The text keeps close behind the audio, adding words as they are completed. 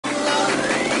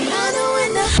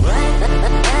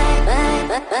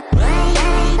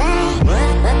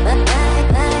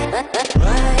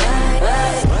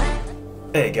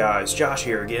guys, Josh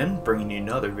here again, bringing you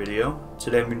another video.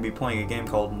 Today I'm going to be playing a game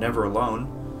called Never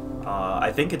Alone.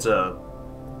 I think it's a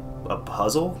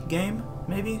puzzle game,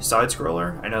 maybe?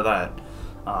 Side-scroller? I know that.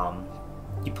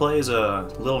 You play as a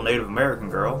little Native American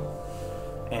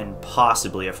girl, and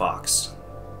possibly a fox.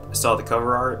 I saw the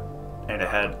cover art, and it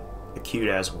had a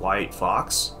cute-ass white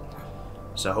fox,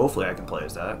 so hopefully I can play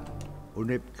as that.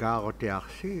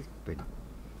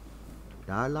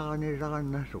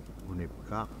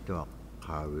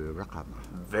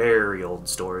 Very old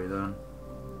story then.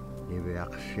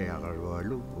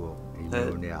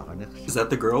 Is that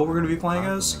the girl we're going to be playing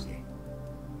as?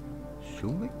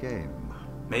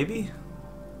 Maybe?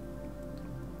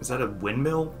 Is that a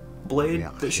windmill blade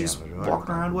that she's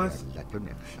walking around with? I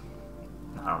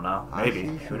don't know. Maybe.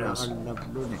 Who knows?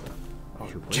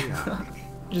 Oh,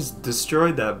 just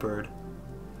destroyed that bird.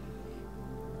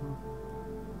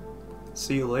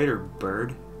 See you later,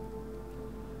 bird.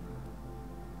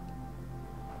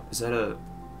 Is that a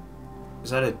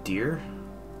deer?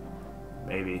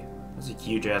 Maybe. Those are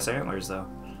huge ass antlers though.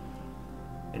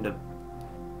 And a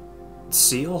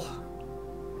seal?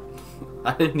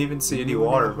 I didn't even see any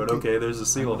water, but okay, there's a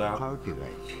seal now.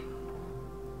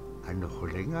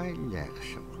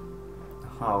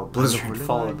 Oh, blizzard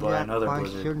followed by another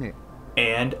blizzard.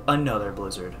 And another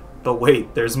blizzard. But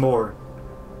wait, there's more.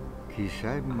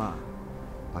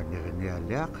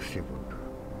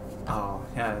 Oh,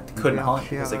 yeah, they couldn't hunt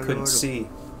because they couldn't see.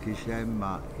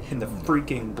 In the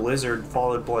freaking blizzard,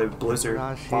 followed by a blizzard,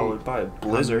 followed by a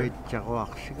blizzard.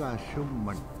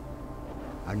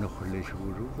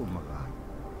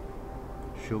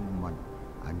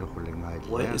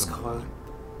 What is called?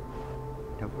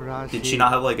 Did she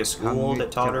not have like a school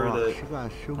that taught her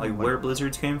that, like, where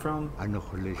blizzards came from?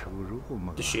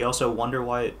 Does she also wonder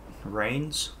why it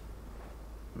rains?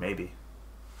 Maybe.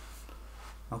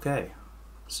 Okay,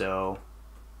 so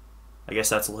I guess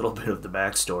that's a little bit of the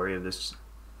backstory of this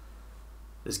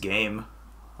game.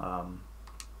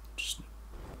 Just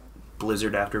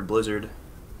blizzard after blizzard,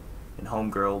 and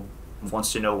homegirl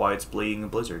wants to know why it's bleeding a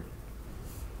blizzard.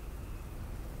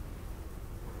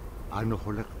 Those are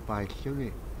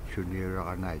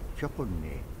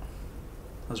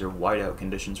whiteout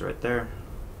conditions right there.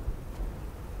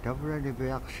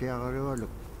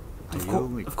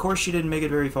 Of course she didn't make it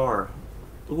very far.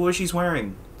 Look what she's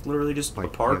wearing. Literally just a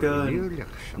parka and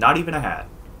not even a hat.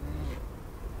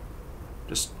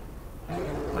 Just,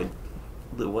 like,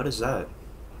 what is that?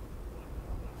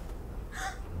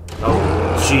 Oh,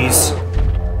 jeez.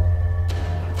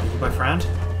 Are you my friend?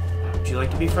 Would you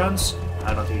like to be friends?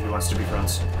 I don't think he wants to be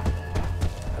friends.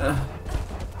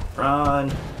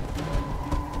 Run.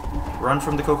 Run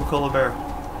from the Coca-Cola bear.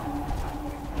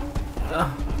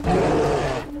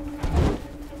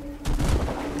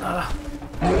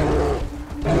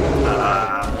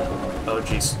 Oh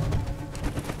jeez.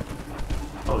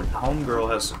 Oh, homegirl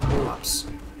has hops.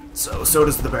 So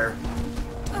does the bear.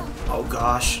 Oh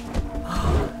gosh.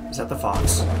 Is that the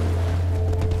fox?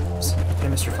 Hey,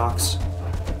 Mr. Fox.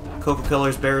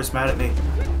 Coca-Cola bear is mad at me.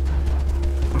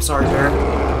 I'm sorry, bear.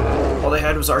 All they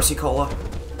had was RC Cola.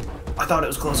 I thought it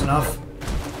was close enough.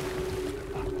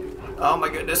 Oh my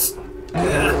goodness.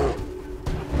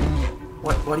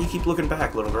 Why do you keep looking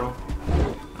back, little girl?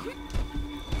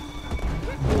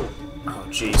 Oh,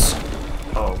 jeez.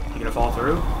 Oh, you gonna fall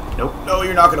through? Nope. No,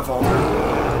 you're not gonna fall through.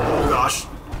 Oh, gosh.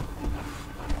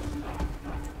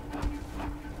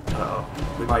 Uh-oh.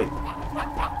 We might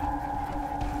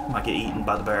get eaten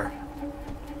by the bear.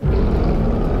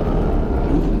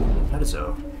 Ooh, that is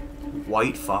a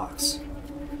white fox.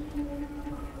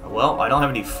 Well, I don't have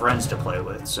any friends to play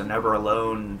with, so Never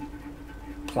Alone,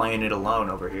 playing it alone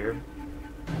over here.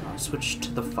 I'll switch to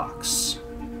the fox.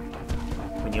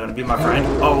 When you want to be my friend?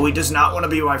 Oh, he does not want to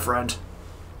be my friend.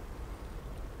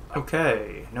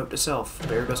 Okay, note to self,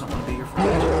 bear doesn't want to be your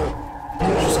friend.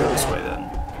 Let's just go this way then.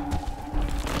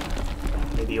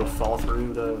 Maybe you'll fall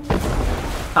through the...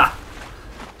 Ha!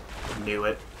 Knew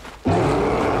it.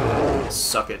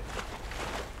 Suck it.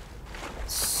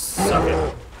 Suck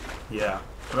it. Yeah.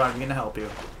 I'm not even gonna help you.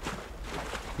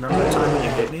 Remember that time when you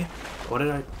hit me? What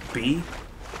did I be?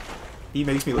 He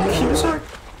makes me look cute as heck.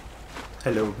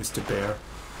 Hello, Mr. Bear.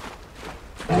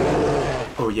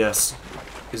 Oh yes.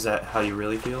 Is that how you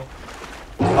really feel?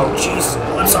 Oh jeez.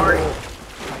 I'm sorry.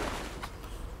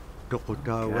 Okay.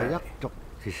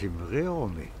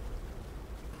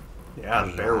 Yeah,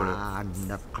 the bear would have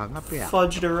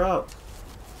fudged her up.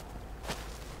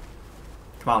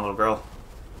 Come on, little girl.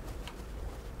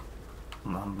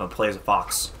 I'm gonna play as a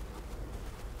fox.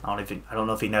 I don't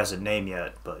know if he has a name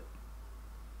yet, but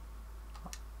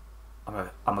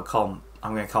I'm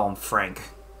gonna call him Frank.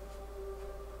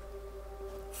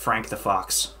 Frank the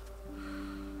Fox.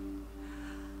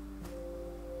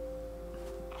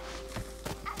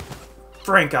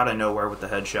 Frank out of nowhere with the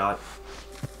headshot.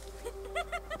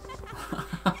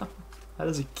 That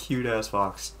is a cute-ass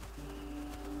fox.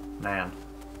 Man.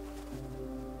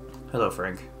 Hello,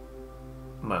 Frank.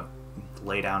 I'm gonna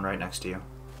lay down right next to you.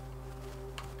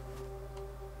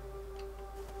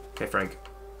 Okay, Frank.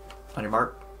 On your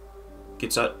mark.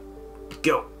 Get set.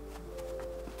 Go!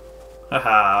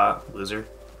 Haha, loser.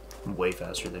 I'm way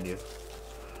faster than you.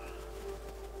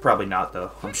 Probably not,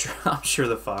 though. I'm sure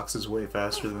the fox is way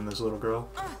faster than this little girl.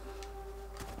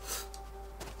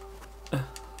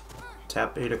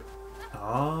 Tap A to...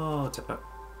 Oh, tap A.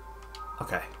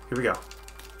 Okay, here we go.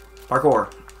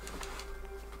 Parkour.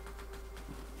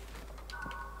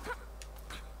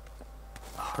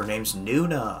 Her name's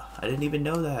Nuna. I didn't even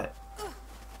know that.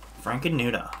 Frank and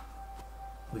Nuna.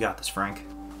 We got this, Frank.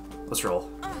 Let's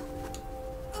roll.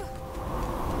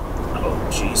 Oh,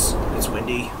 jeez. It's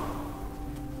windy.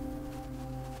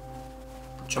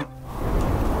 Jump.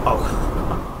 Oh.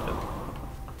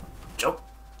 Jump.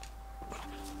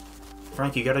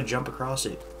 Frank, you gotta jump across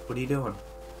it. What are you doing?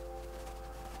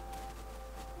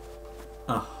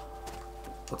 Oh.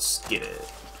 Let's get it.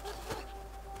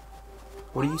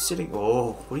 What are you sitting...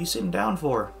 Oh, what are you sitting down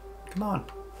for? Come on.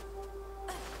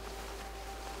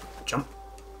 Jump.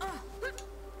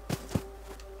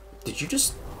 Did you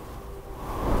just...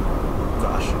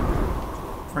 Gosh.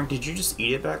 Frank, did you just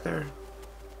eat it back there?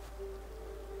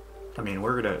 I mean,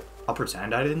 we're gonna... I'll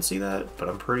pretend I didn't see that, but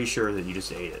I'm pretty sure that you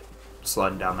just ate it.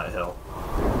 Sliding down that hill.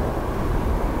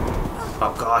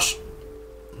 Oh, gosh.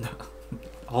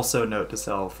 Also, note to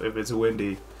self, if it's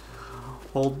windy,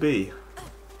 hold B.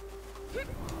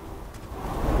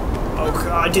 Oh,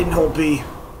 God, I didn't hold B.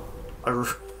 I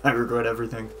regret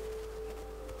everything.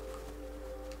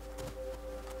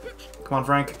 Come on,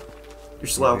 Frank. You're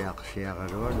slow.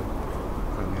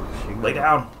 Lay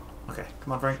down. Okay,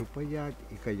 come on, Frank.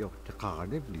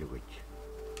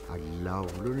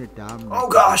 Oh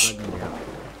gosh!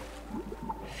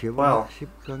 Well,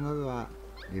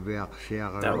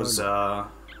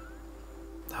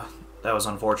 that was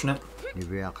unfortunate.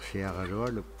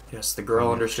 Yes, the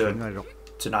girl understood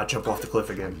to not jump off the cliff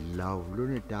again.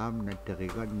 Reveal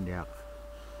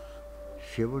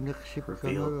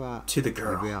to the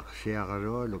girl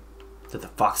that the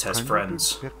fox has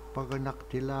friends.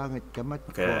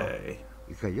 Okay.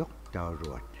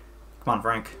 Come on,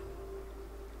 Frank.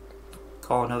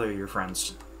 Call another of your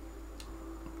friends.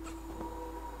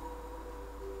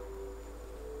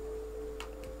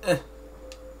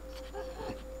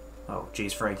 Oh,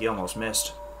 geez, Frank, you almost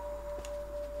missed.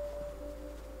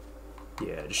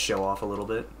 Yeah, just show off a little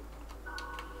bit.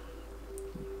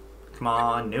 Come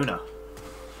on, Nuna.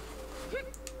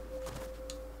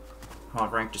 Come on,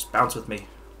 Frank, just bounce with me.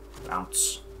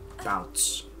 Bounce.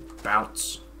 Bounce.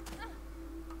 Bounce.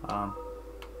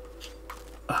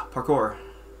 Parkour.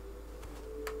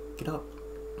 Get up.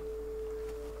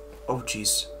 Oh,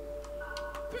 jeez.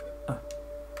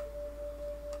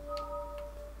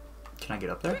 Can I get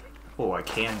up there? Oh, I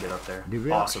can get up there.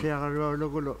 Awesome.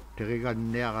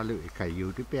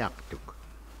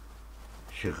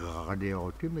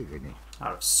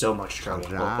 Out of so much trouble.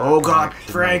 Oh, God,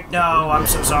 Frank, no, I'm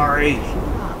so sorry.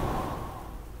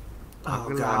 Oh,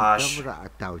 gosh.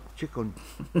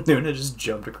 Nuna just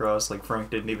jumped across like Frank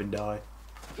didn't even die.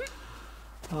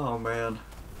 Oh, man.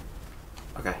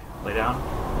 Okay, lay down.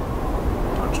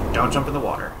 Don't jump in the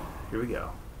water. Here we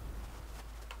go.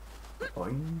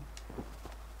 Boing.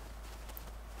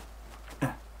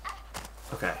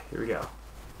 Okay, here we go.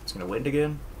 It's gonna wind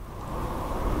again.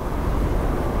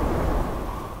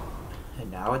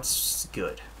 And now it's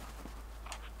good.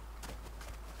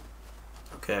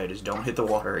 Okay, just don't hit the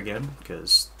water again,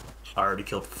 because I already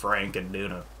killed Frank and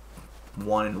Nuna.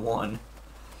 1 and 1.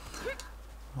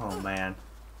 Oh man.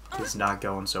 It's not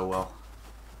going so well.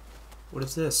 What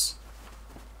is this?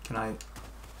 Can I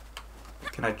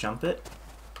jump it?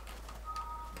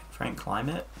 Can Frank climb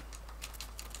it?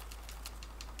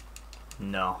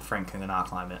 No, Frank cannot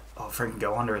climb it. Oh, Frank can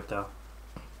go under it though.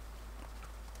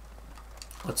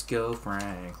 Let's go,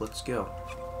 Frank. Let's go.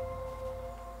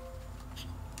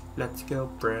 Let's go,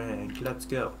 Frank. Let's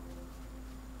go.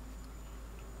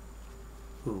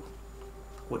 Ooh.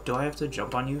 What, do I have to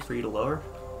jump on you for you to lower?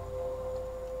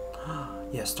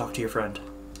 Yes, talk to your friend.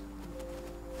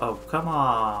 Oh, come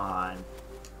on.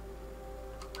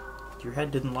 Your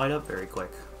head didn't light up very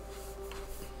quick.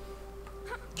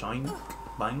 Join.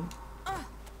 Boing.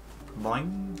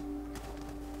 Boing.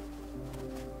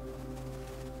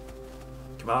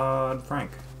 Come on,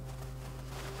 Frank.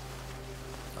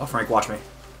 Oh, Frank, watch me.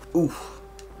 Oof.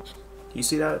 you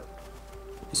see that?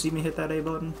 You see me hit that A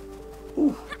button?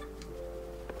 Ooh.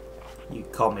 You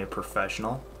call me a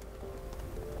professional.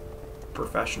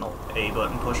 Professional A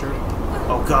button pusher.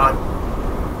 Oh god.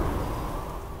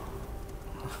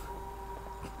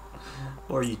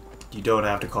 Or you don't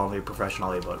have to call me a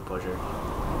professional A button pusher.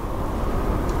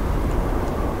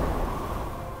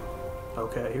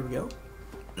 Okay, here we go.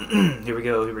 Here we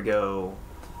go, here we go.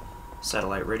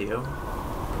 Satellite radio.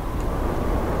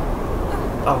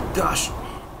 Oh gosh!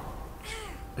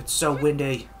 It's so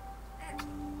windy.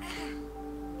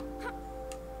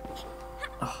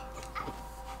 Oh.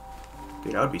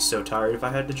 Dude, I would be so tired if I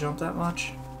had to jump that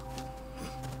much.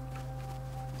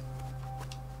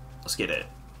 Let's get it.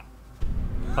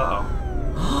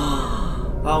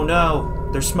 Uh-oh. Oh no!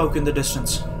 There's smoke in the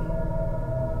distance.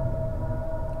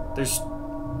 There's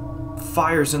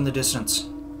fires in the distance.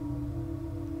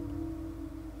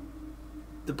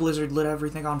 The blizzard lit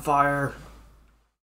everything on fire.